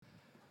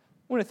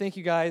I want to thank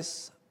you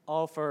guys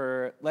all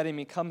for letting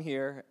me come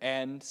here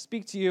and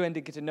speak to you and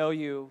to get to know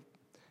you.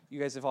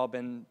 You guys have all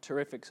been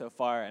terrific so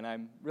far, and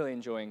I'm really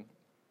enjoying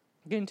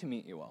getting to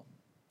meet you all.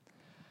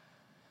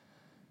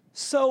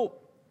 So,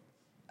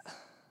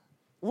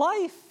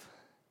 life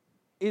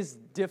is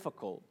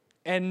difficult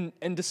and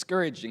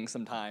discouraging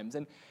sometimes,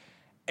 and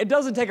it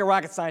doesn't take a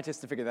rocket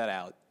scientist to figure that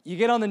out. You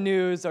get on the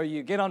news or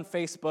you get on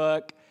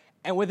Facebook,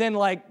 and within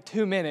like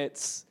 2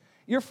 minutes,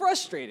 you're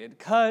frustrated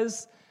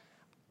because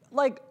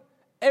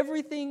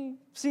everything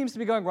seems to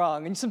be going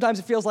wrong, and sometimes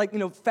it feels like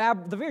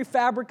the very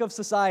fabric of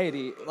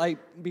society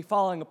be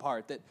falling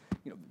apart. That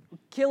we're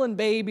killing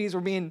babies,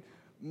 we're being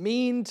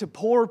mean to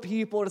poor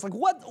people. It's like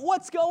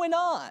what's going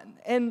on?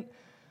 And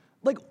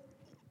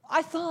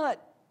I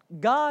thought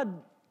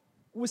God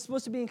was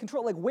supposed to be in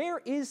control. Where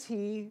is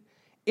He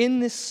in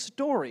this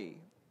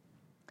story?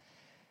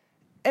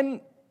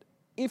 And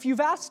if you've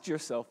asked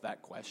yourself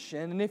that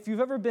question, and if you've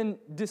ever been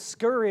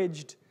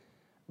discouraged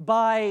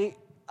by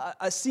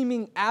a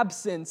seeming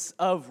absence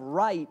of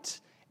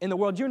right in the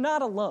world, you're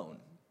not alone.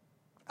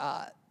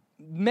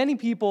 Many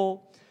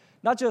people,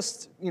 not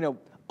just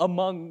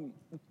among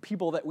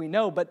people that we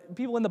know, but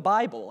people in the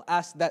Bible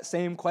ask that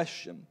same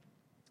question.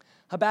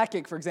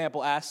 Habakkuk, for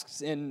example,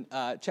 asks in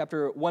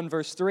chapter 1,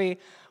 verse 3,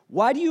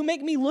 "Why do you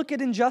make me look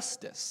at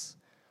injustice?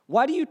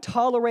 Why do you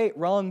tolerate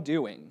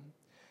wrongdoing?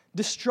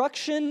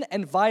 Destruction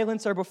and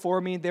violence are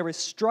before me. There is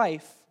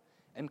strife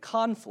and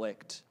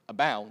conflict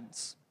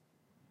abounds."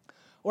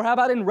 Or how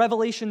about in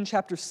Revelation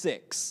chapter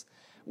 6,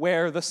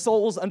 where the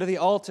souls under the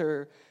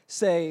altar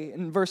say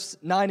in verse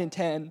 9 and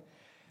 10,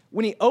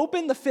 "When he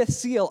opened the fifth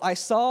seal, I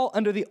saw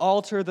under the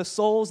altar the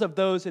souls of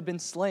those who had been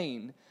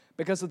slain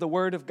because of the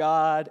word of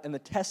God and the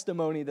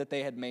testimony that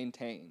they had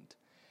maintained.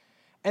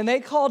 And they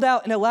called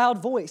out in a loud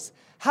voice,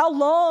 'How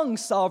long,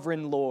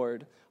 sovereign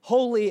Lord,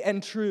 holy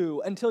and true,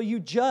 until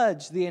you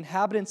judge the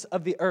inhabitants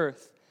of the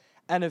earth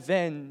and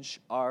avenge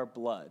our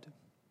blood?'"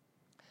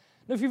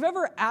 Now, if you've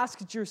ever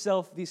asked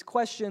yourself these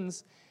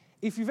questions,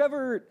 if you've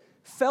ever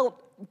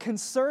felt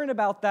concern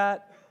about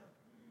that,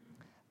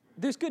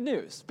 there's good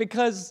news,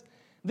 because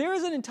there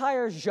is an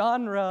entire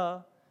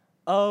genre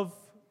of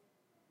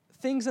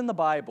things in the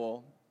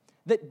Bible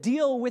that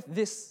deal with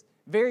this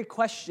very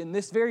question,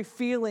 this very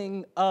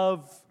feeling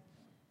of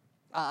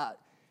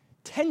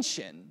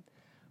tension,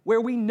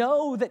 where we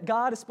know that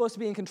God is supposed to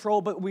be in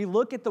control, but we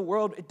look at the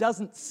world, it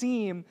doesn't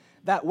seem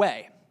that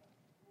way.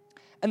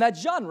 And that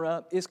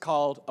genre is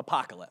called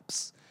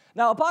apocalypse.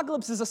 Now,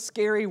 apocalypse is a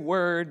scary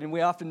word, and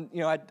we often,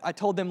 I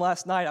told them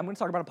last night, I'm going to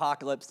talk about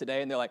apocalypse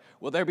today, and they're like,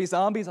 "Will there be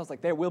zombies?" I was like,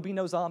 "There will be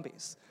no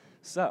zombies."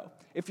 So,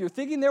 if you're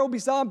thinking there will be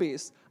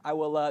zombies, I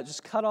will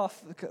just cut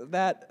off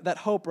that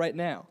hope right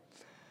now.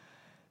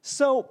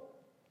 So,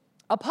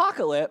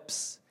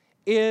 apocalypse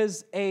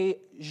is a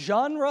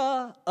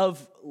genre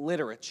of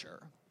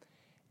literature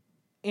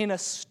in a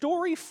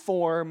story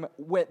form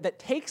that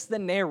takes the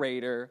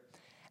narrator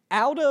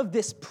out of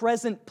this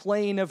present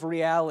plane of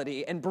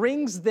reality and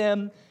brings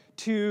them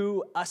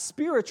to a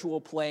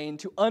spiritual plane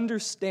to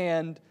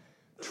understand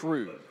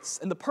truths.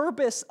 And the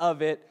purpose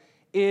of it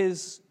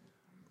is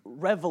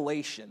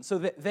revelation, so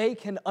that they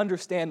can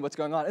understand what's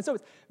going on. And so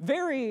it's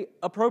very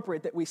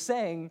appropriate that we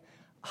sang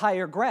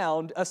Higher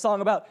Ground, a song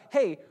about,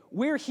 hey,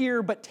 we're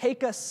here, but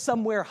take us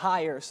somewhere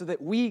higher so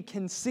that we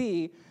can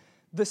see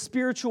the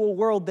spiritual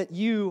world that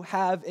you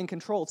have in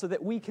control, so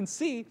that we can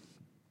see,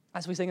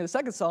 as we sing in the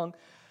second song,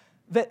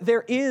 that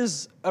there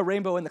is a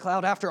rainbow in the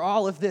cloud after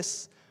all of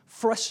this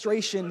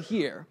frustration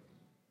here.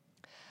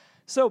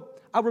 So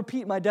I'll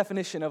repeat my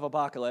definition of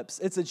apocalypse.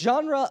 It's a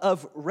genre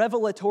of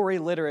revelatory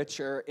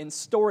literature in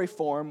story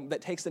form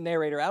that takes the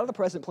narrator out of the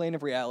present plane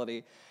of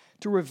reality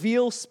to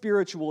reveal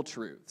spiritual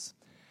truths.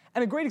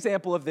 And a great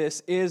example of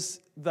this is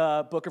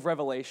the book of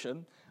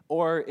Revelation,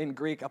 or in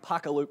Greek,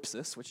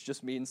 apokalypsis, which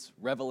just means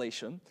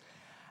revelation.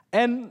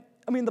 And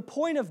the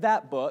point of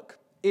that book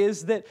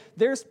is that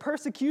there's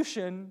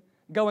persecution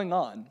going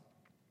on.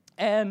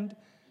 And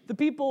the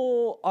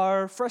people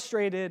are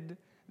frustrated,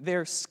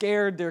 they're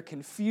scared, they're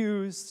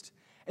confused.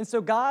 And so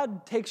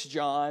God takes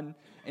John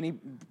and he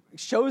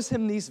shows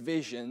him these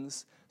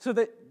visions so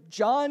that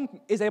John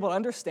is able to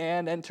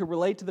understand and to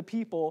relate to the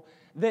people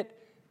that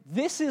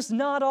this is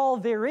not all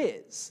there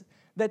is,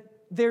 that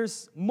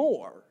there's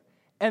more,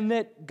 and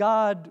that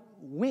God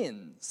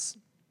wins.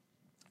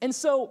 And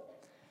so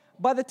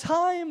by the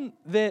time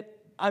that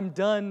I'm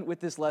done with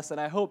this lesson,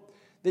 I hope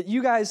that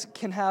you guys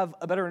can have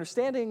a better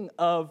understanding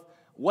of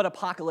what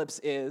apocalypse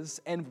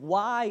is and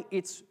why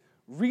it's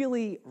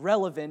really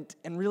relevant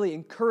and really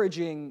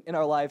encouraging in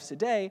our lives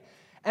today,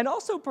 and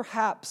also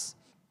perhaps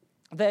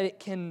that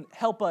it can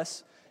help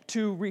us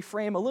to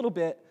reframe a little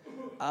bit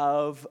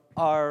of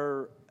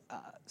our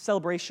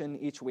celebration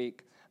each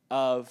week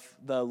of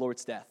the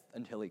Lord's death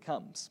until He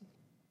comes.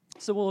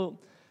 So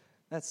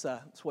that's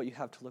what you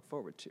have to look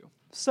forward to.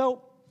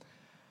 So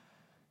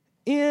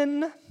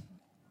in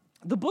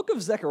the book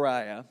of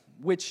Zechariah,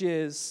 which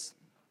is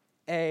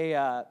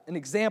an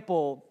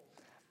example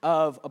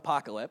of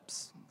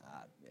apocalypse,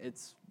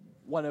 it's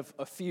one of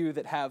a few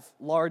that have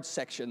large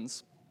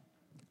sections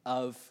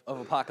of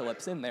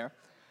Apocalypse in there,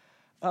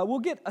 we'll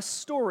get a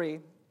story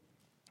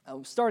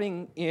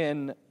starting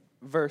in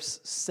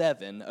verse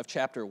 7 of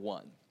chapter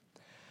 1.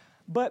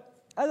 But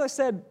as I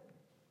said,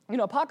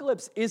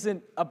 Apocalypse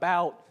isn't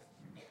about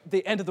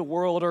the end of the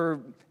world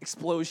or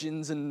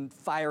explosions and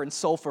fire and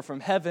sulfur from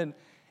heaven.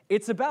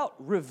 It's about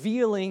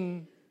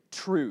revealing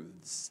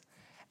truths.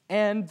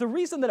 And the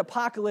reason that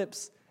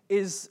Apocalypse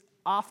is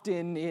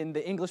often in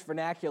the English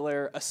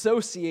vernacular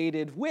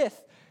associated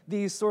with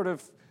these sort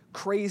of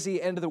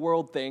crazy end of the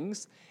world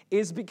things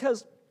is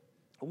because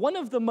one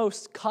of the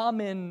most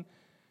common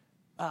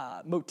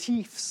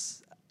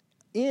motifs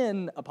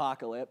in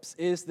Apocalypse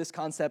is this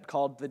concept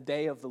called the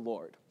Day of the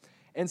Lord.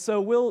 And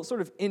so we'll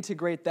sort of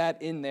integrate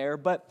that in there.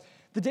 But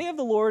the Day of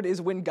the Lord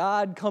is when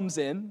God comes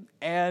in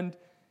and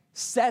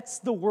sets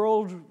the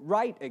world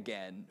right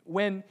again,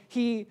 when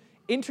he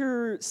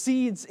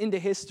intercedes into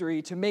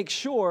history to make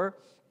sure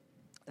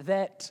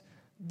that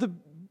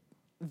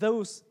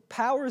those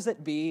powers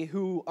that be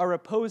who are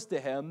opposed to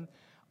him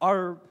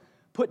are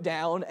put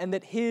down, and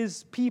that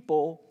his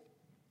people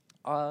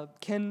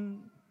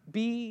can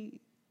be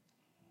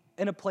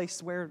in a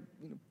place where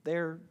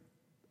they're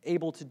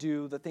able to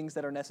do the things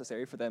that are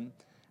necessary for them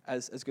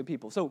as good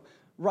people. So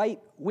right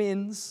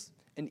wins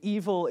and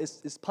evil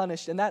is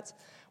punished, and that's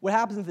what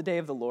happens at the Day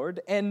of the Lord.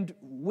 And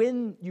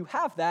when you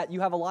have that, you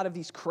have a lot of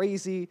these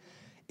crazy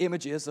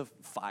images of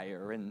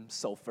fire and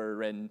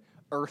sulfur and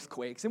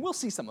earthquakes, and we'll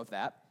see some of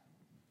that.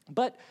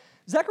 But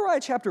Zechariah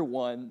chapter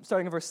 1,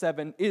 starting in verse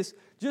 7, is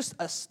just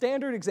a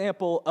standard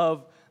example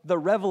of the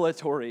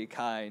revelatory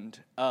kind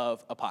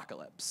of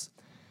apocalypse.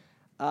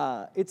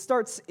 It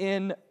starts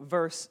in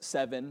verse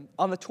 7.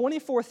 On the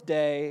 24th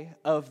day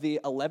of the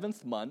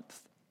 11th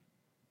month,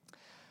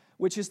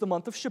 which is the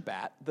month of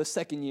Shebat, the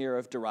second year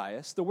of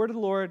Darius, the word of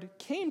the Lord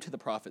came to the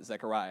prophet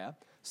Zechariah,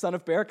 son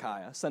of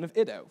Berechiah, son of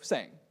Iddo,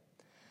 saying,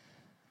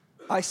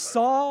 I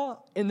saw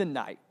in the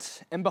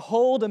night, and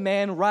behold, a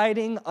man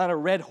riding on a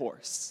red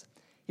horse.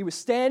 He was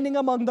standing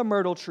among the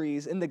myrtle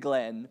trees in the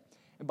glen,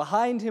 and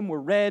behind him were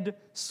red,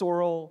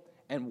 sorrel,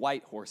 and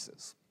white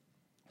horses.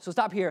 So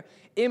stop here.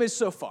 Image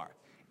so far.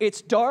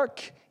 It's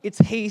dark, it's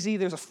hazy,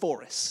 there's a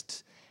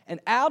forest. And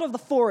out of the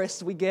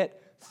forest, we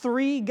get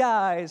 3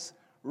 guys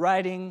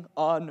riding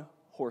on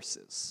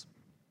horses.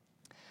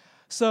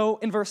 So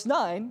in verse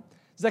 9,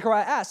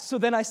 Zechariah asks, so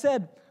then I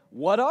said,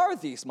 what are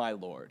these, my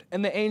Lord?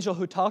 And the angel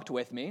who talked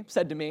with me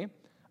said to me,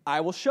 I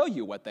will show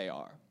you what they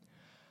are.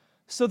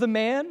 So the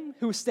man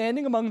who was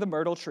standing among the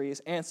myrtle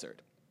trees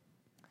answered,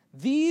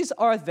 these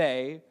are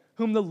they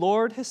whom the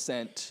Lord has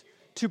sent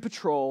to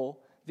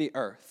patrol the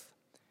earth.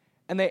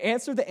 And they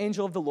answered the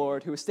angel of the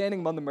Lord who was standing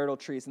among the myrtle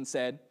trees and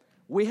said,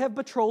 we have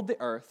patrolled the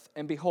earth,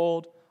 and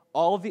behold,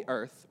 all of the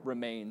earth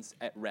remains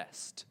at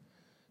rest.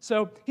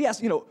 So he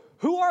asked,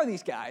 who are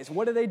these guys?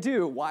 What do they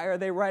do? Why are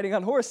they riding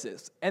on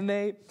horses? And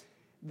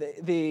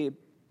the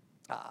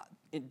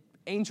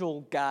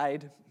angel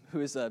guide,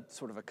 who is a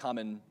sort of a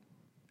common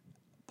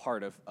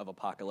part of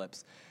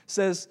Apocalypse,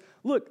 says,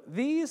 look,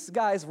 these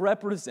guys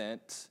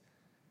represent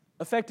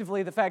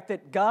effectively the fact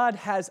that God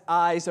has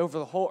eyes over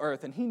the whole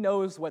earth and he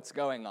knows what's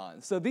going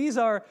on. So these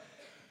are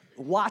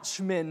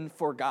watchmen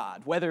for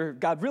God, whether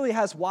God really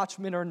has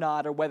watchmen or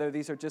not, or whether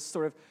these are just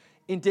sort of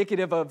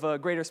indicative of a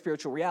greater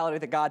spiritual reality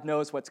that God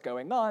knows what's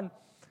going on,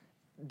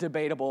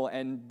 debatable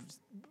and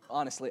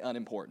honestly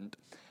unimportant.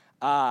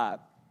 But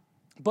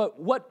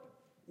what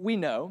we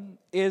know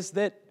is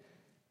that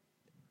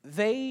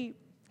they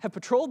have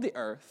patrolled the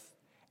earth,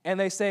 and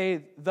they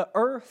say the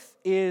earth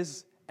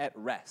is at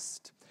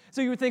rest.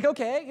 So you would think,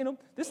 okay,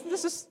 this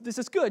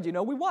is good.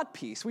 We want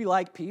peace. We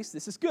like peace.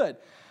 This is good.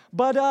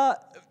 But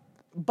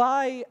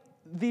by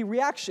the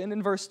reaction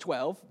in verse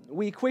 12,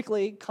 we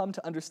quickly come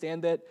to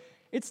understand that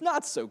it's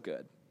not so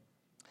good.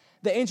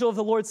 The angel of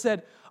the Lord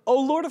said, O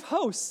Lord of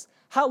hosts,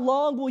 how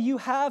long will you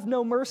have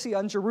no mercy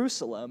on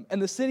Jerusalem and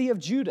the city of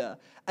Judah,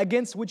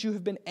 against which you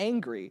have been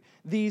angry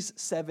these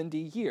 70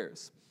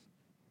 years?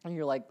 And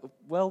you're like,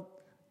 well,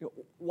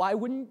 why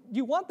wouldn't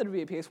you want there to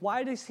be a peace?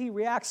 Why does he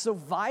react so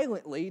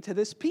violently to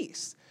this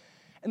peace?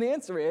 And the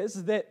answer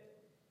is that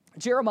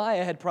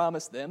Jeremiah had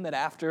promised them that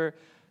after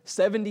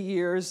 70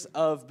 years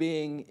of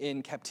being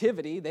in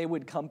captivity, they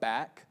would come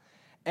back,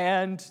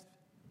 and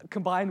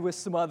combined with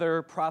some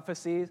other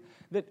prophecies,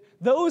 that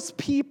those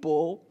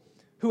people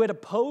who had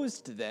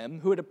opposed them,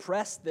 who had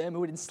oppressed them,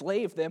 who had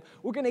enslaved them,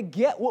 were going to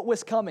get what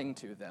was coming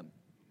to them.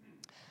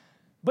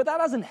 But that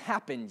hasn't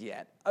happened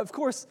yet. Of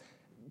course,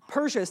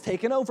 Persia has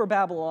taken over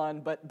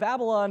Babylon, but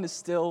Babylon is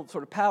still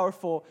sort of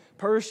powerful.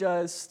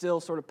 Persia is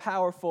still sort of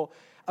powerful.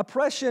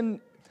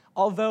 Oppression,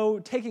 although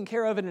taken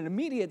care of in an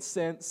immediate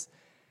sense,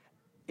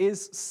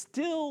 is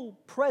still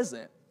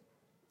present.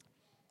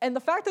 And the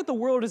fact that the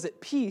world is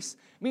at peace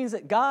means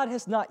that God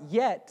has not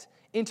yet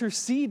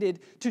interceded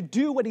to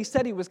do what he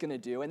said he was going to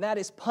do, and that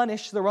is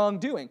punish the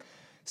wrongdoing.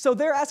 So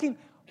they're asking,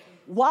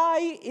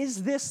 why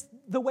is this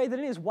the way that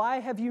it is? Why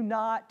have you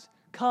not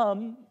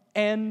come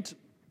and,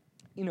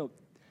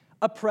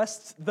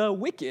 oppressed the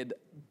wicked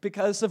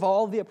because of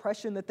all the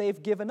oppression that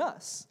they've given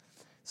us.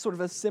 Sort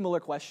of a similar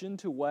question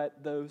to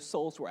what those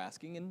souls were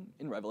asking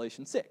in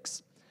Revelation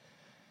 6.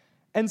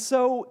 And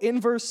so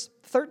in verse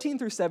 13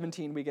 through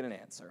 17, we get an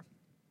answer.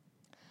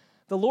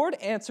 The Lord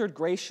answered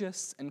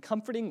gracious and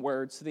comforting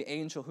words to the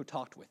angel who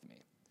talked with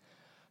me.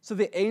 So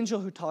the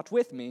angel who talked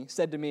with me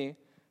said to me,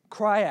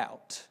 "Cry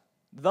out,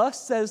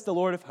 thus says the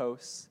Lord of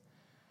hosts,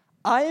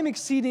 I am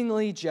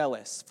exceedingly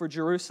jealous for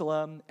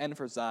Jerusalem and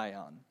for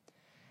Zion,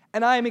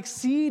 and I am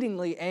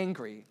exceedingly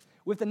angry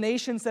with the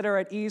nations that are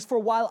at ease, for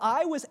while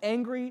I was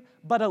angry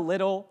but a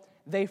little,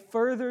 they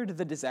furthered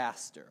the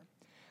disaster.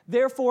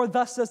 Therefore,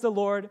 thus says the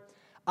Lord,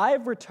 I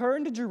have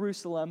returned to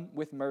Jerusalem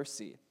with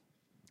mercy.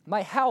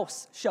 My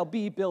house shall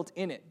be built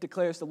in it,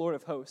 declares the Lord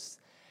of hosts,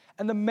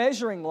 and the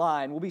measuring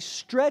line will be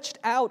stretched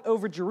out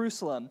over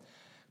Jerusalem.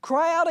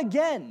 Cry out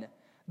again,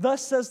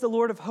 thus says the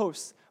Lord of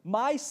hosts,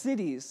 my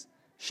cities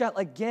shall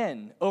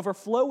again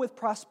overflow with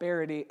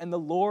prosperity, and the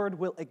Lord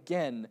will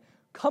again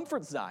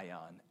comfort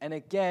Zion and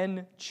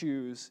again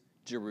choose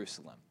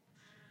Jerusalem."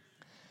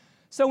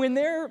 So in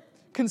their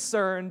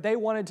concern, they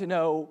wanted to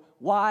know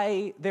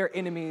why their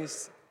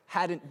enemies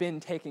hadn't been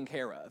taken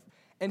care of.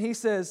 And he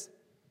says,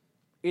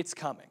 it's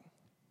coming.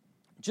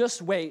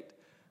 Just wait.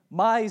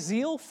 My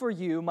zeal for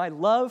you, my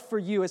love for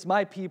you as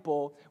my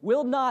people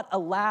will not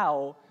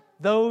allow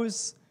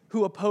those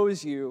who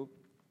oppose you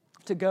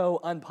to go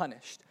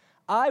unpunished.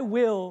 I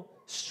will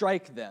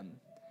strike them.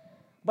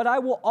 But I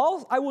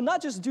will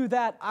not just do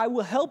that, I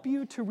will help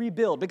you to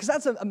rebuild. Because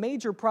that's a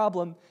major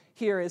problem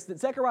here, is that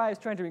Zechariah is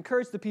trying to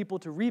encourage the people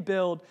to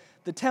rebuild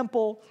the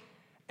temple,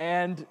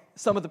 and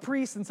some of the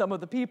priests and some of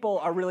the people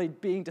are really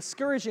being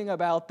discouraging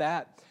about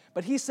that.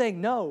 But he's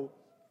saying, no,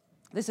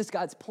 this is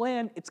God's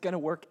plan, it's going to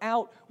work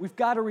out, we've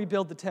got to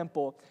rebuild the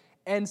temple.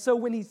 And so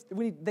when he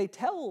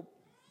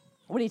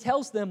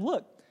tells them,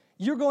 look,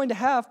 you're going to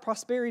have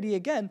prosperity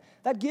again,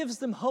 that gives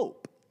them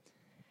hope.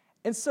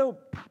 And so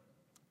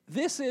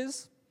this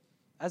is,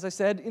 as I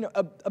said,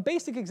 a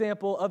basic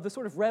example of the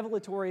sort of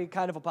revelatory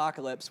kind of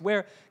apocalypse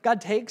where God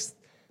takes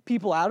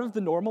people out of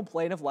the normal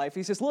plane of life.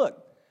 He says,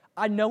 look,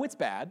 I know it's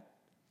bad,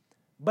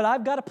 but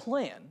I've got a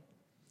plan.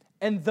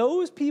 And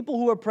those people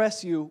who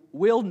oppress you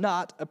will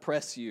not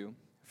oppress you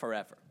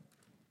forever.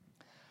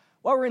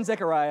 While we're in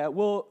Zechariah,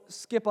 we'll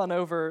skip on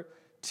over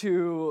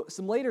to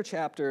some later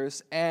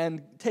chapters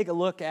and take a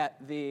look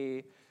at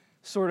the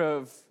sort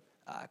of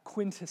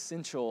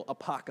quintessential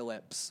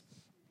apocalypse.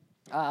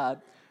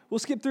 We'll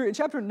skip through. In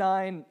chapter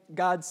 9,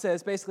 God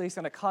says basically he's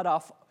going to cut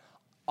off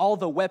all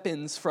the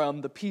weapons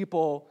from the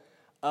people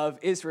of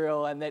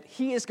Israel and that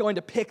he is going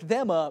to pick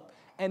them up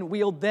and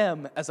wield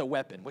them as a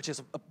weapon, which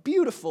is a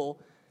beautiful,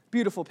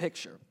 beautiful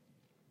picture.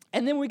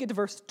 And then when we get to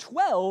verse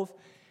 12,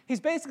 he's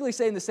basically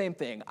saying the same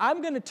thing.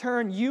 I'm going to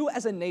turn you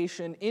as a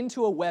nation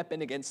into a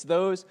weapon against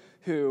those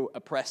who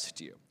oppressed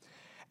you.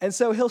 And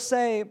so he'll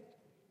say,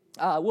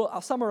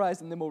 I'll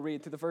summarize and then we'll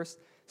read through the first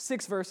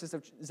 6 verses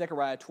of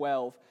Zechariah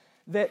 12,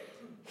 that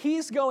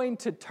he's going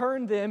to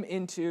turn them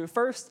into,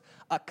 first,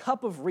 a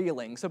cup of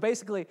reeling. So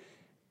basically,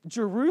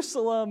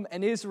 Jerusalem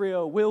and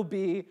Israel will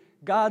be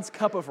God's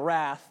cup of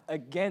wrath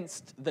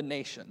against the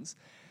nations.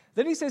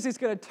 Then he says he's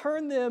going to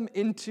turn them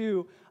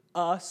into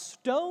a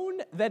stone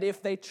that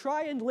if they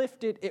try and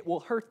lift it, it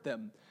will hurt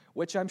them,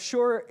 which I'm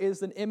sure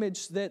is an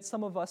image that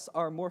some of us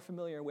are more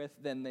familiar with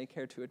than they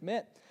care to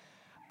admit.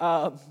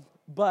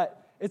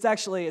 But it's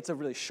a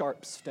really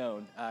sharp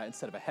stone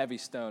instead of a heavy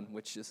stone,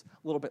 which is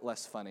a little bit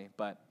less funny,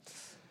 but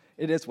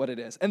it is what it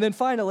is. And then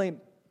finally,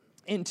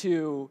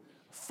 into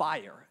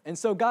fire. And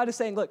so God is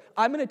saying, look,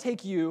 I'm going to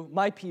take you,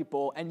 my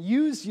people, and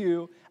use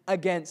you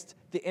against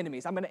the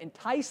enemies. I'm going to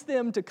entice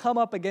them to come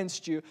up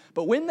against you,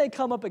 but when they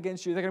come up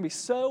against you, they're going to be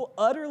so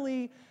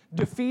utterly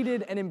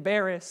defeated and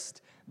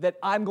embarrassed that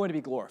I'm going to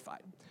be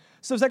glorified.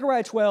 So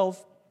Zechariah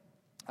 12,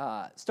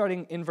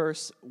 starting in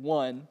verse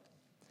 1,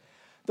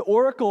 the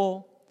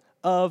oracle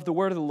of the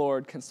word of the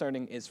Lord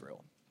concerning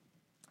Israel.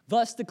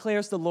 Thus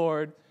declares the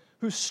Lord,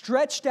 who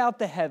stretched out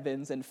the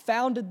heavens and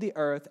founded the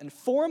earth and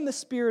formed the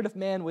spirit of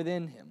man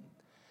within him.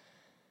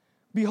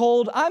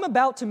 Behold, I'm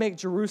about to make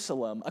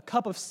Jerusalem a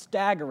cup of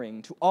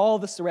staggering to all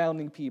the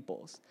surrounding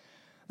peoples.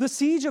 The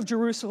siege of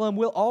Jerusalem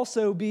will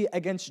also be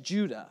against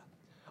Judah.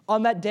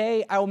 On that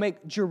day, I will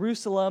make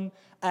Jerusalem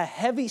a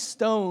heavy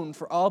stone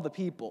for all the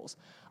peoples.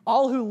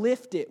 All who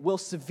lift it will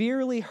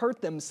severely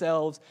hurt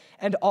themselves,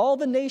 and all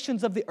the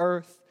nations of the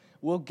earth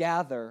will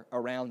gather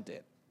around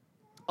it.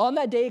 On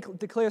that day,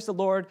 declares the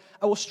Lord,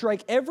 I will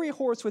strike every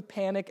horse with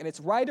panic and its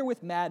rider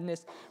with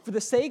madness for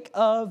the sake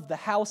of the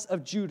house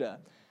of Judah.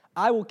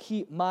 I will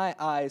keep my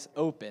eyes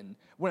open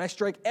when I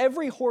strike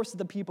every horse of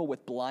the people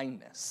with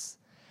blindness.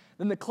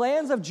 Then the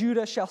clans of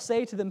Judah shall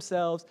say to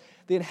themselves,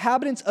 the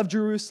inhabitants of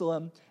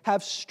Jerusalem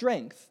have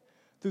strength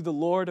through the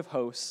Lord of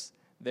hosts,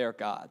 their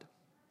God.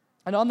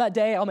 And on that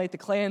day, I'll make the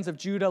clans of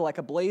Judah like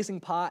a blazing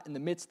pot in the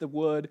midst of the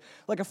wood,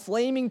 like a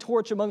flaming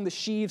torch among the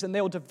sheaves, and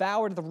they will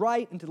devour to the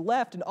right and to the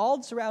left and all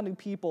the surrounding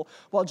people,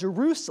 while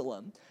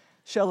Jerusalem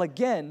shall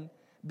again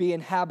be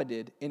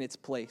inhabited in its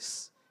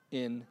place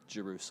in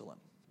Jerusalem.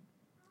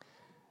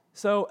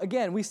 So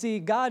again, we see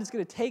God is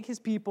going to take his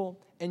people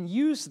and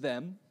use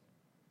them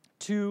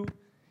to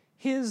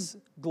his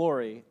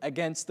glory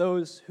against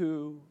those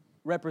who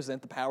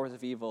represent the powers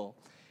of evil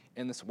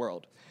in this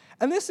world.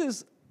 And this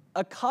is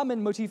a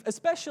common motif,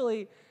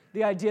 especially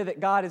the idea that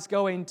God is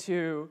going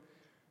to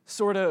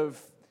sort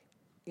of,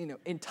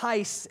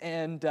 entice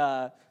and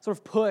sort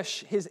of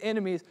push his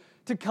enemies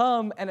to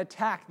come and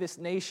attack this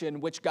nation,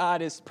 which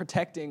God is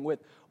protecting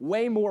with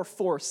way more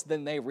force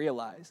than they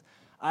realize.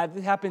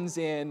 It happens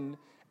in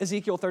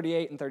Ezekiel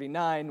 38 and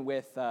 39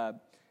 with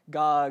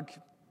Gog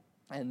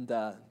and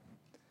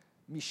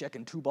Meshach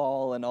and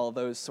Tubal and all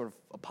those sort of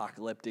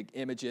apocalyptic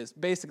images.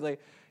 Basically,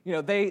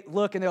 they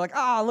look and they're like,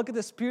 look at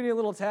this puny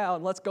little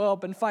town. Let's go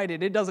up and fight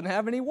it. It doesn't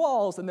have any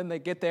walls. And then they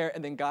get there,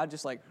 and then God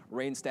just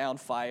rains down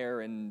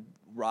fire and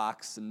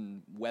rocks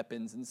and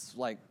weapons, and it's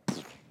like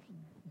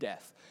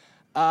death.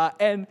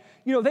 And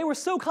they were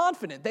so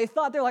confident. They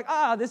thought they're like,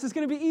 this is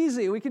going to be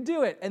easy. We can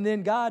do it. And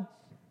then God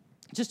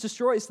just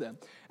destroys them.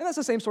 And that's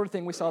the same sort of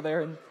thing we saw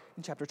there in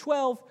chapter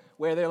 12,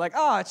 where they're like,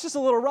 it's just a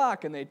little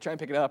rock, and they try and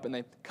pick it up, and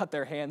they cut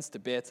their hands to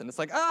bits, and it's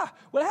like,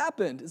 what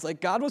happened? It's like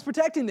God was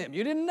protecting them.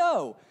 You didn't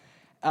know.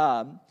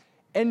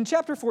 And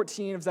chapter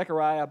 14 of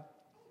Zechariah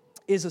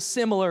is a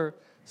similar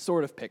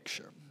sort of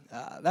picture.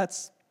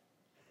 That's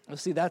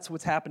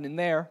what's happening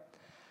there.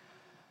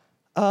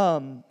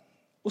 We'll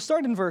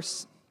start in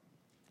verse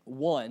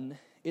 1.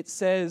 It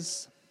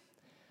says,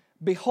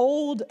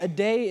 "Behold, a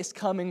day is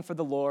coming for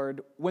the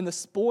Lord when the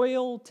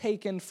spoil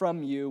taken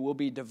from you will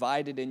be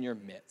divided in your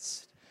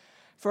midst.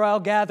 For I'll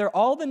gather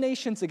all the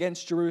nations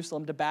against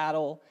Jerusalem to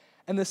battle,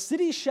 and the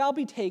city shall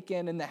be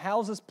taken, and the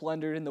houses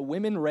plundered, and the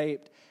women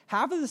raped.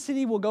 Half of the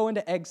city will go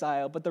into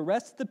exile, but the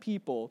rest of the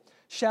people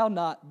shall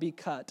not be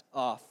cut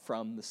off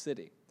from the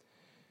city."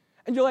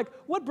 And you're like,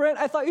 what, Brent?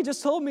 I thought you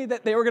just told me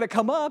that they were going to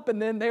come up, and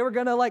then they were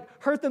going to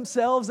hurt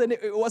themselves, and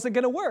it wasn't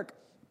going to work.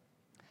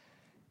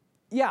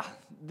 Yeah,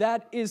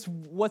 that is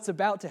what's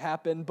about to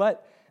happen,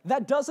 but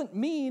that doesn't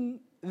mean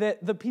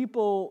that the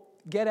people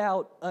get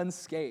out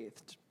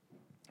unscathed.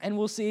 And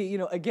we'll see,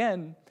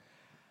 again,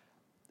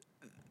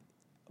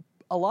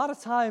 a lot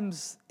of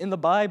times in the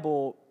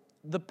Bible,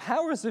 the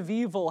powers of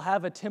evil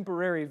have a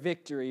temporary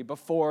victory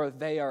before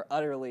they are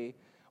utterly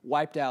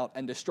wiped out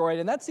and destroyed.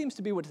 And that seems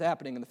to be what's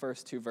happening in the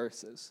first two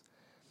verses.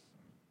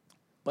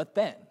 But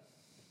then,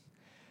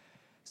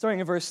 starting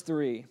in verse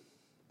 3,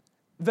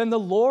 "Then the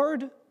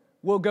Lord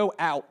will go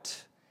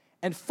out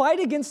and fight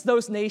against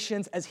those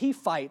nations as he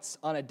fights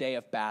on a day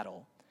of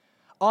battle.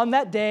 On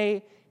that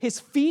day, his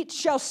feet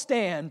shall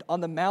stand on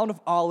the Mount of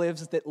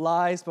Olives that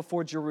lies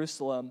before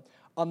Jerusalem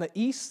on the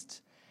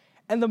east,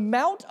 and the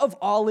Mount of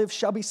Olives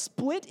shall be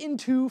split in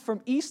two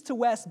from east to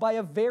west by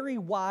a very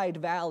wide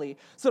valley,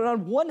 so that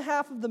on one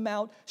half of the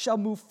mount shall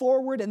move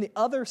forward and the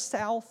other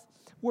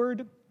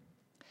southward.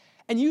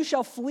 And you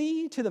shall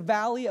flee to the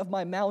valley of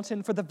my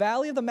mountain, for the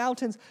valley of the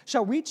mountains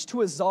shall reach to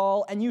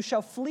Azal, and you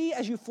shall flee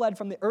as you fled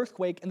from the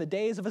earthquake in the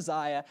days of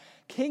Uzziah,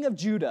 king of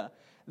Judah.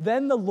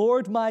 Then the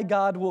Lord my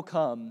God will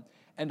come,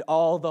 and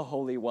all the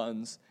holy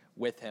ones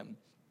with him."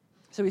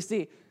 So we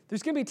see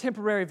there's going to be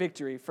temporary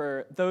victory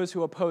for those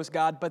who oppose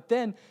God, but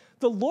then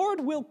the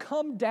Lord will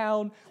come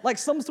down like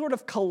some sort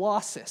of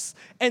colossus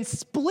and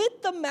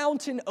split the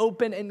mountain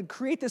open and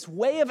create this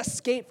way of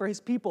escape for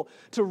his people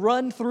to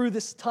run through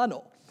this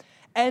tunnel.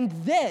 And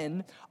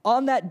then,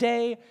 on that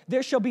day,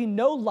 there shall be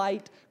no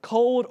light,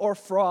 cold, or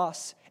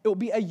frost. It will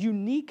be a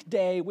unique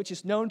day which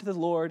is known to the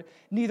Lord,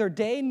 neither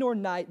day nor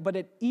night, but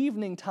at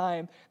evening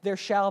time there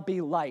shall be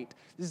light.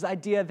 This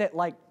idea that,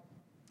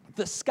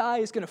 the sky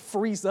is going to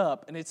freeze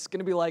up, and it's going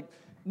to be like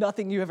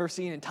nothing you've ever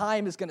seen, and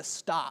time is going to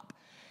stop.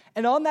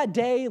 "And on that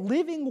day,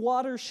 living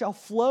waters shall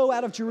flow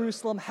out of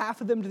Jerusalem,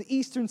 half of them to the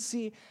eastern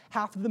sea,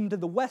 half of them to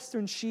the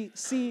western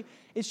sea.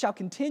 It shall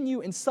continue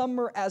in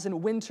summer as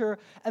in winter,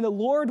 and the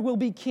Lord will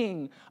be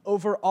king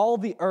over all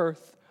the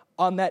earth.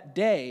 On that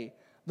day,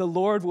 the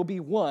Lord will be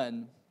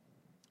one,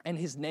 and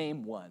his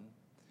name one."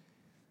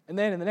 And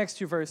then in the next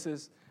two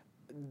verses,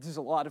 there's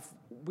a lot of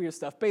weird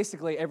stuff.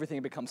 Basically,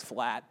 everything becomes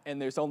flat,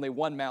 and there's only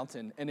one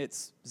mountain, and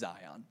it's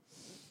Zion.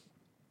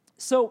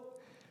 So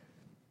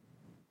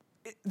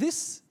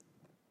this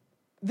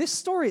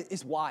story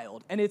is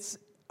wild, and it's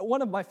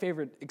one of my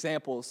favorite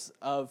examples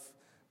of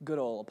good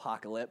old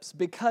apocalypse,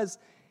 because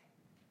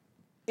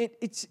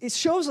it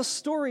shows a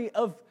story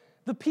of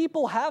the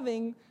people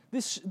having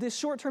this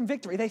short-term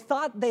victory. They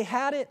thought they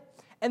had it,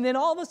 and then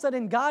all of a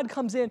sudden God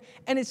comes in,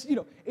 and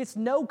it's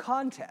no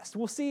contest.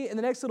 We'll see in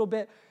the next little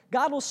bit,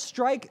 God will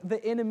strike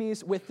the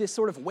enemies with this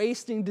sort of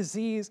wasting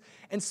disease,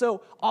 and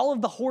so all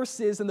of the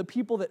horses and the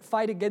people that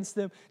fight against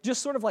them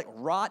just sort of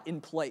rot in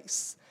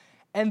place.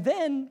 And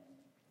then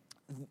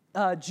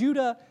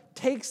Judah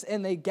takes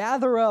and they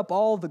gather up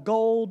all the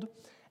gold,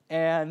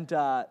 and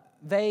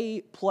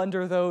they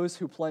plunder those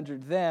who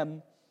plundered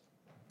them.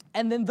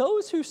 And then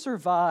those who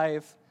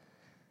survive,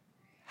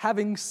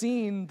 having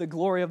seen the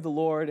glory of the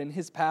Lord and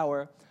his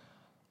power,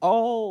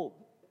 all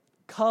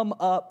come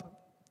up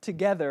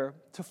together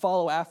to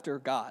follow after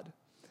God.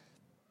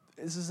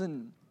 This is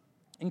in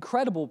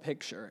incredible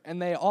picture.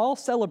 And they all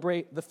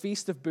celebrate the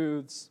Feast of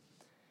Booths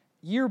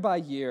year by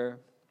year,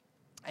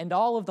 and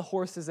all of the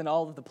horses and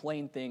all of the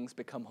plain things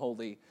become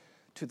holy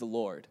to the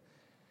Lord.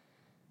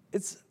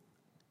 It's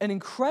an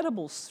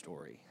incredible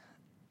story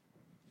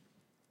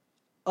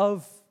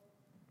of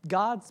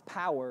God's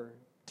power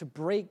to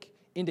break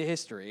into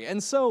history.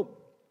 And so,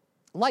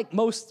 like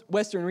most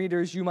Western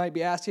readers, you might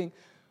be asking,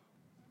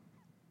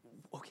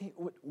 okay,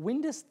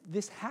 when does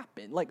this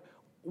happen? Like,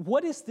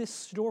 what is this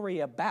story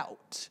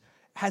about?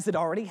 Has it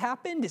already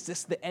happened? Is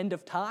this the end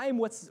of time?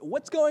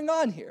 What's going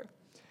on here?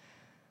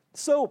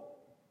 So,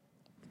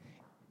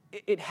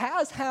 it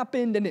has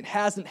happened and it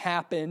hasn't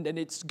happened, and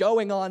it's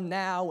going on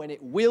now and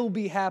it will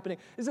be happening.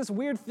 There's this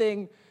weird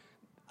thing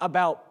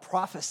about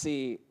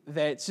prophecy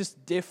that's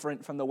just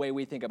different from the way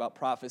we think about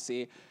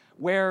prophecy,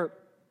 where,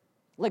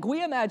 like,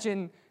 we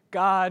imagine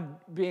God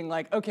being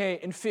like, okay,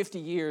 in 50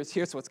 years,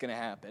 here's what's going to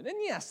happen. And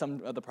yes,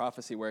 some of the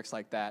prophecy works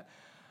like that.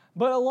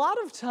 But a lot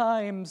of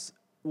times,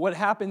 what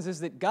happens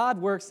is that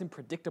God works in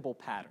predictable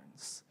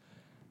patterns.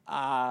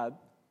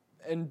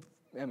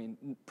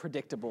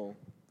 Predictable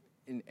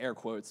in air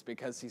quotes,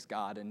 because he's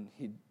God and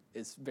he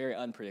is very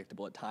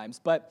unpredictable at times.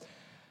 But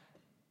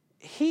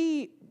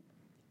he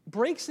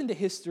breaks into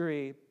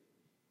history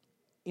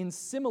in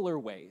similar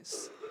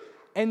ways.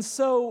 And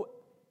so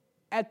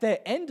at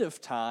the end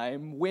of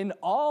time, when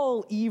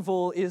all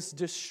evil is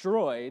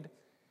destroyed,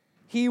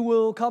 he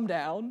will come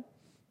down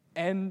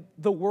and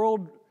the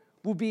world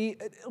will be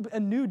a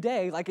new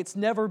day like it's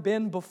never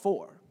been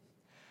before.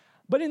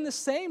 But in the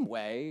same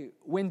way,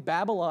 when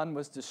Babylon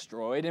was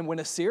destroyed and when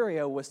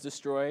Assyria was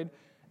destroyed,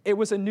 it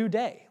was a new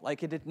day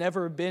like it had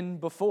never been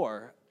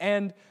before.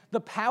 And the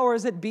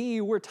powers that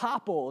be were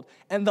toppled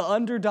and the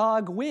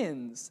underdog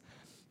wins.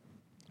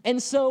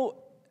 And so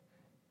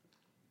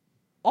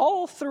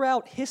all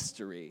throughout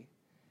history,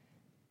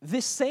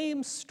 this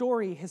same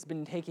story has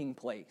been taking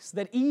place,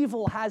 that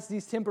evil has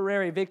these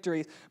temporary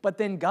victories, but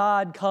then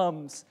God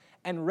comes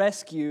and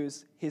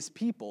rescues his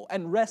people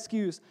and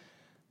rescues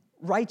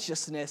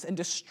righteousness and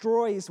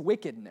destroys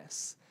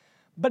wickedness.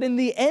 But in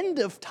the end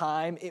of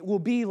time, it will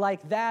be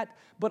like that,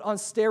 but on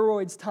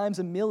steroids times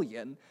a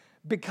million,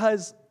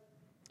 because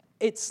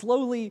it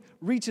slowly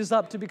reaches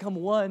up to become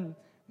one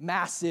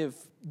massive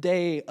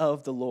day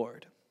of the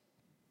Lord.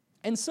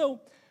 And so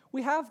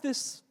we have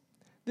this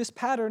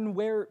pattern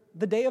where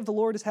the day of the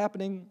Lord is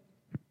happening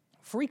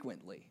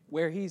frequently,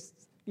 where he's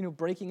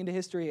breaking into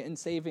history and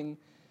saving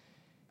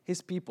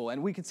his people.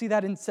 And we can see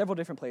that in several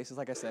different places,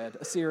 like I said,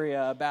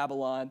 Assyria,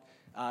 Babylon.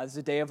 There's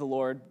a day of the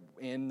Lord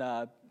in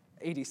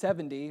AD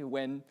 70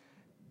 when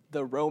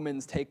the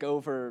Romans take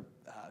over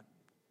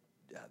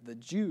the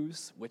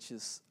Jews, which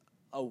is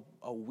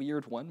a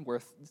weird one,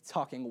 worth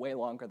talking way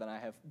longer than I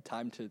have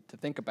time to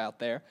think about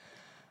there.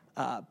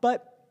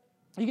 But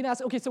you can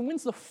ask, okay, so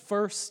when's the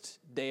first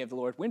day of the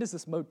Lord? When does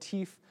this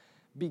motif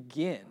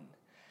begin?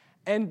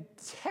 And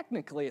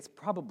technically, it's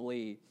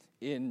probably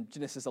in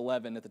Genesis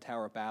 11 at the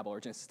Tower of Babel, or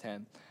Genesis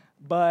 10.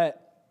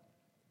 But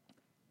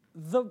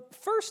the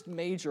first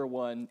major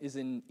one is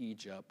in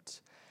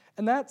Egypt.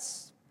 And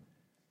that's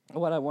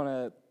what I want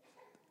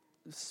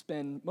to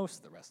spend most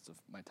of the rest of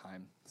my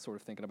time sort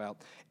of thinking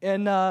about.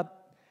 And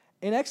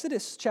in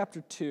Exodus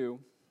chapter 2,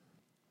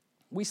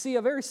 we see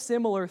a very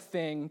similar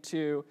thing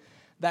to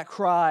that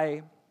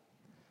cry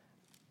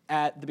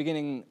at the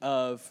beginning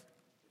of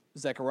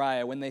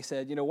Zechariah when they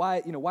said,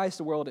 why is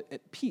the world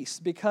at peace?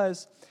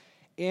 Because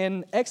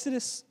in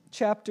Exodus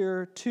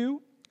chapter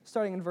 2,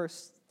 starting in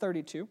verse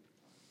 32,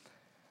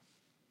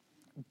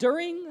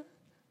 during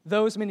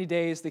those many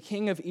days the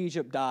king of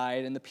Egypt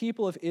died, and the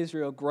people of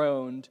Israel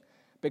groaned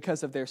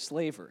because of their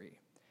slavery.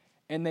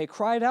 And they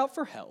cried out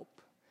for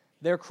help.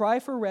 Their cry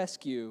for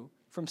rescue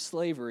from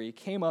slavery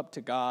came up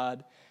to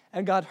God,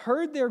 and God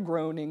heard their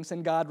groanings,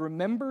 and God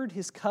remembered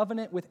his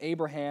covenant with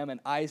Abraham and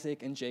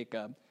Isaac and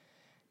Jacob.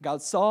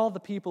 God saw the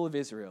people of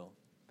Israel,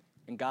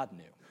 and God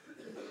knew.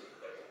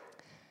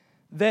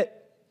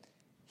 That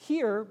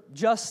here,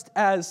 just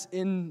as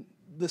in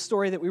the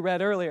story that we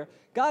read earlier,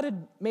 God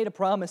had made a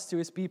promise to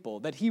his people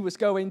that he was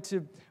going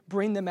to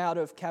bring them out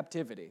of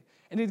captivity.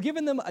 And he'd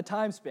given them a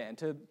time span.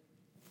 To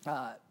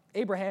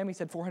Abraham, he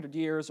said 400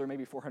 years, or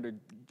maybe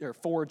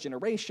 4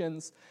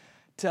 generations.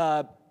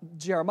 To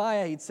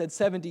Jeremiah, he'd said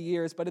 70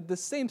 years. But in the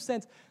same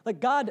sense, like,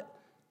 God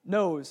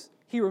knows,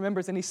 he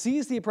remembers, and he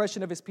sees the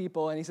oppression of his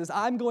people, and he says,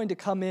 I'm going to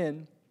come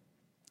in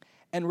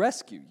and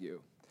rescue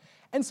you.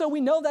 And so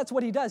we know that's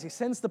what he does. He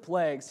sends the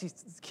plagues. He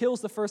kills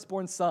the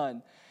firstborn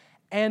son.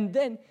 And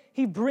then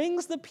he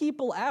brings the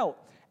people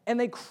out, and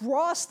they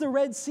cross the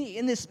Red Sea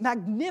in this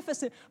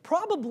magnificent,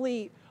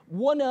 probably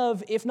one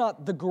of, if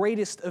not the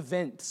greatest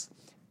events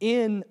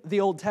in the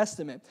Old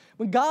Testament.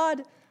 When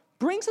God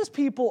brings his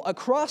people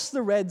across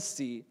the Red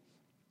Sea,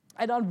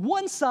 and on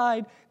one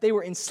side they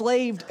were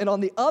enslaved, and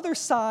on the other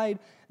side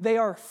they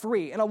are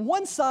free. And on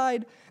one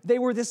side they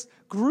were this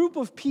group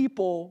of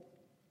people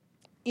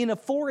in a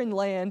foreign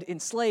land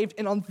enslaved,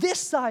 and on this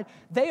side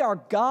they are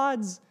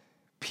God's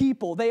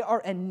people. They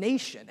are a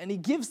nation. And he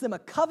gives them a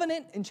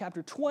covenant in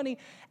chapter 20,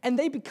 and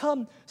they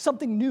become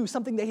something new,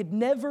 something they had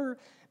never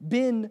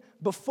been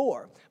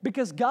before.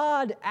 Because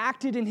God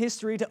acted in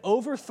history to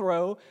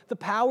overthrow the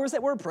powers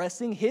that were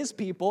oppressing his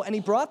people, and he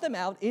brought them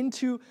out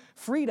into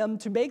freedom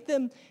to make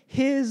them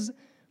his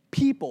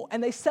people.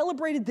 And they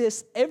celebrated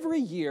this every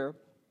year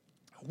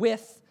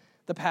with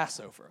the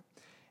Passover.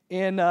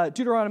 In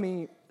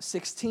Deuteronomy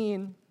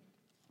 16,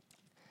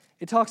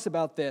 it talks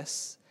about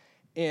this.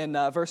 In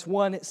verse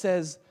 1, it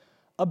says,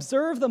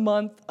 "Observe the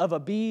month of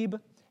Abib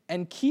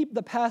and keep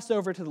the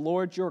Passover to the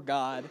Lord your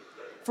God.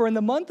 For in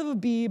the month of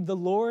Abib, the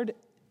Lord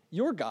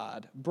your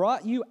God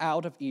brought you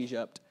out of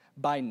Egypt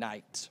by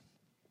night."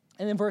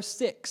 And in verse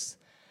 6,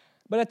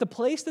 "But at the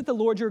place that the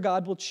Lord your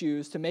God will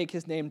choose to make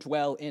his name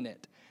dwell in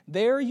it,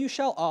 there you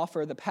shall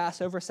offer the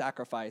Passover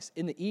sacrifice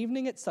in the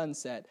evening at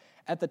sunset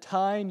at the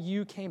time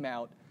you came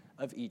out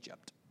of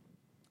Egypt."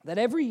 That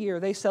every year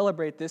they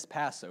celebrate this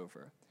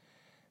Passover.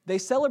 They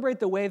celebrate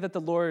the way that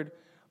the Lord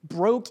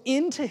broke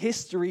into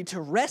history to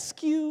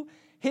rescue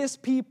his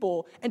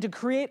people and to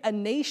create a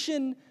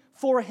nation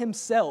for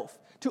himself,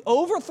 to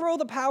overthrow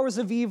the powers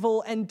of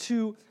evil and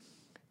to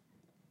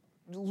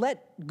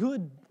let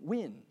good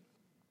win.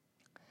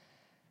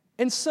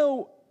 And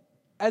so,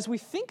 as we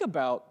think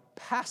about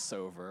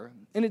Passover,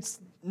 and it's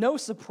no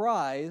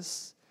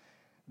surprise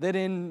that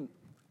in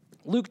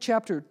Luke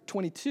chapter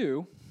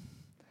 22,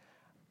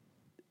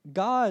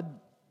 God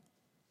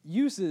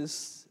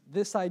uses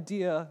this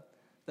idea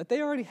that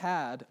they already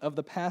had of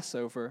the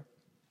Passover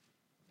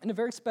in a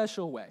very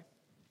special way.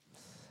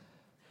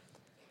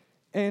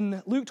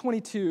 In Luke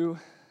 22,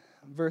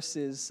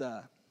 verses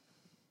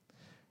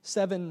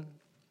 7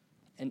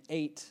 and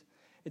 8,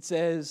 it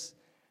says,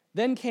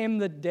 "Then came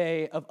the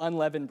day of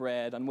unleavened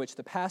bread on which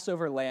the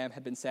Passover lamb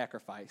had been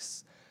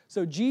sacrificed.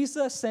 So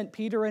Jesus sent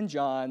Peter and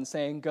John,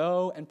 saying,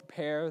 'Go and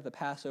prepare the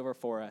Passover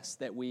for us,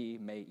 that we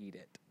may eat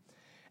it.'"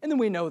 And then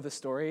we know the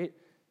story.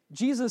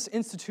 Jesus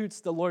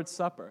institutes the Lord's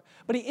Supper,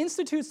 but he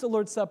institutes the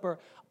Lord's Supper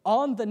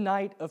on the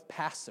night of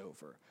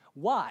Passover.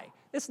 Why?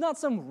 It's not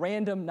some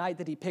random night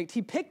that he picked.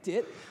 He picked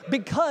it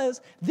because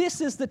this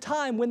is the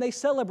time when they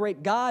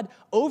celebrate God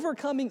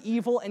overcoming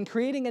evil and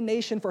creating a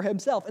nation for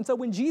himself. And so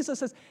when Jesus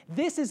says,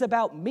 "This is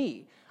about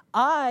me,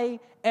 I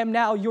am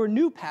now your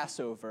new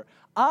Passover.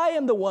 I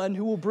am the one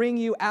who will bring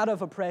you out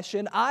of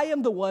oppression. I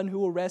am the one who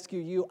will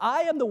rescue you.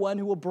 I am the one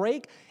who will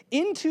break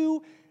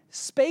into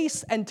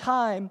space and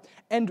time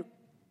and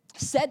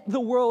set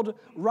the world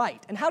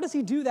right." And how does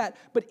he do that?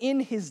 But in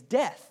his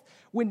death,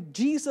 when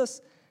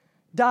Jesus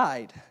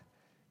died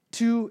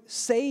to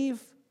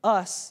save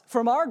us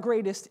from our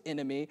greatest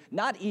enemy,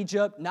 not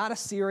Egypt, not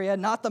Assyria,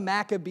 not the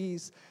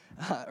Maccabees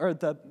or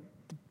the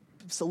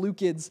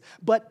Seleucids,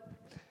 but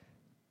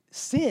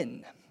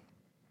sin.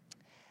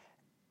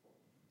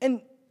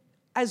 And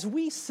as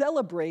we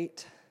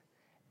celebrate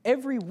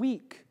every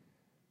week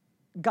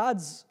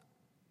God's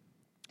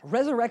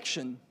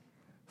resurrection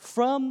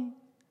from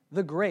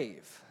the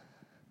grave,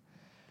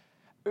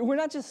 we're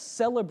not just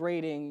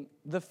celebrating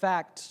the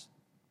fact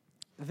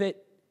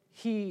that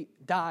he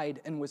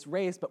died and was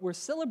raised, but we're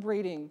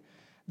celebrating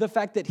the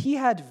fact that he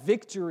had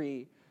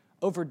victory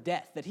over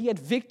death, that he had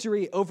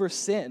victory over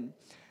sin,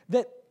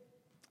 that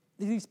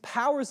these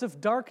powers of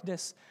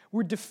darkness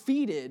were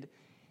defeated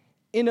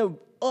in an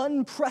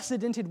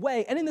unprecedented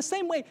way. And in the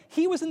same way,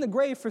 he was in the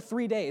grave for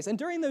 3 days. And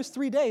during those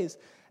 3 days,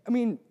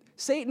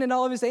 Satan and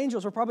all of his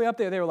angels were probably up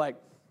there. They were like,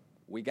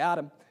 "We got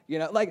him."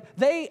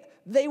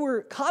 They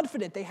were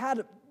confident they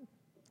had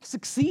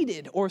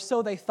succeeded, or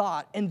so they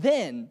thought. And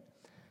then,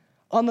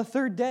 on the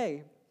third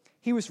day,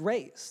 he was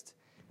raised,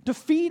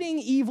 defeating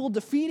evil,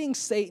 defeating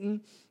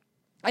Satan,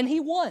 and he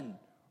won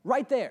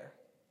right there.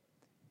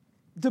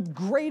 The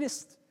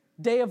greatest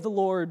day of the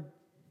Lord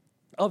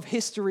of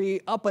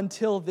history up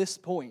until this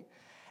point.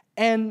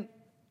 And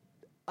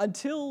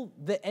until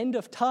the end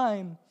of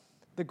time,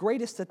 the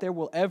greatest that there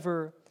will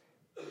ever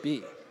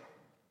be.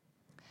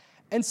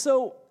 And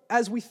so,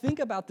 as we think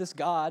about this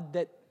God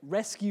that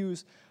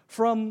rescues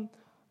from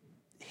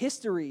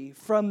history,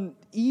 from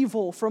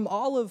evil, from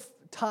all of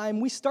time,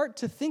 we start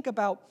to think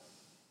about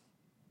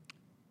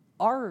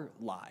our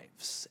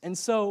lives. And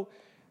so,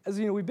 as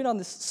you know, we've been on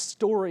this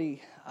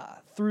story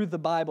through the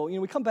Bible.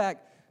 We come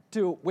back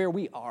to where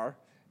we are,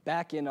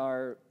 back in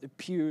our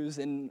pews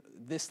in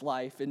this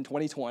life in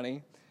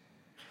 2020.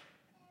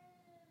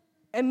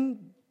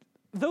 And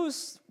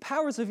those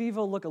powers of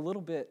evil look a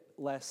little bit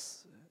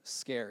less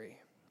scary.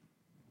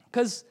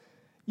 Because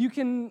you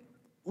can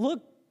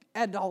look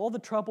at all the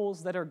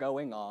troubles that are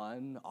going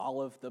on,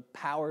 all of the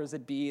powers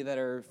that be that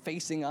are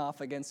facing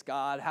off against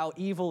God, how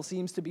evil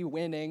seems to be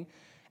winning,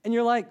 and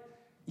you're like,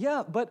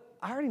 yeah, but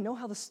I already know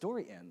how the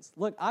story ends.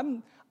 Look,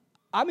 I'm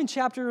in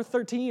chapter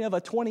 13 of a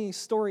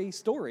 20-story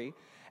story,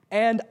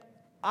 and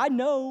I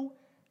know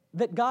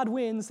that God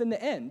wins in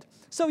the end.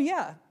 So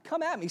yeah,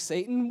 come at me,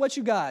 Satan. What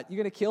you got?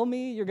 You're going to kill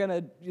me? You're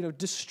going to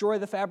destroy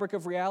the fabric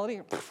of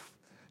reality?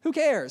 Who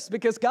cares?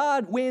 Because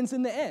God wins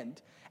in the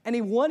end. And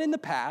he won in the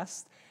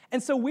past.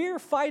 And so we're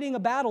fighting a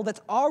battle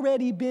that's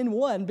already been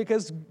won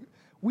because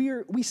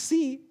we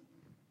see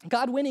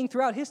God winning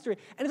throughout history.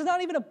 And it's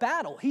not even a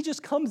battle. He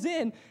just comes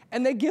in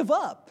and they give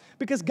up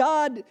because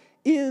God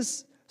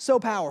is so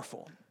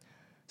powerful.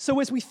 So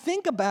as we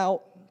think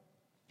about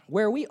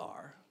where we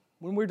are,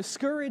 when we're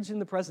discouraged in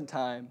the present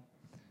time,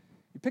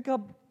 you pick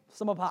up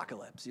some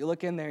Apocalypse. You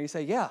look in there, you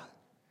say, yeah,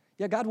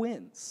 God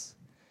wins.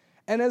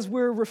 And as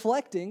we're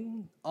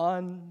reflecting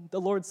on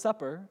the Lord's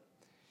Supper,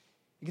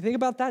 you can think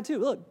about that too.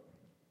 Look,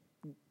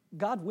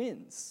 God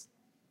wins.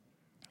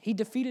 He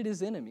defeated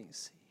his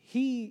enemies.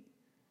 He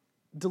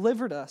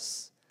delivered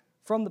us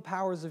from the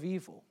powers of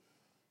evil.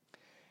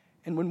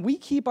 And when we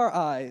keep our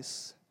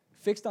eyes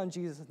fixed on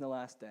Jesus in the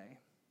last day,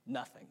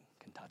 nothing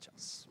can touch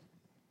us.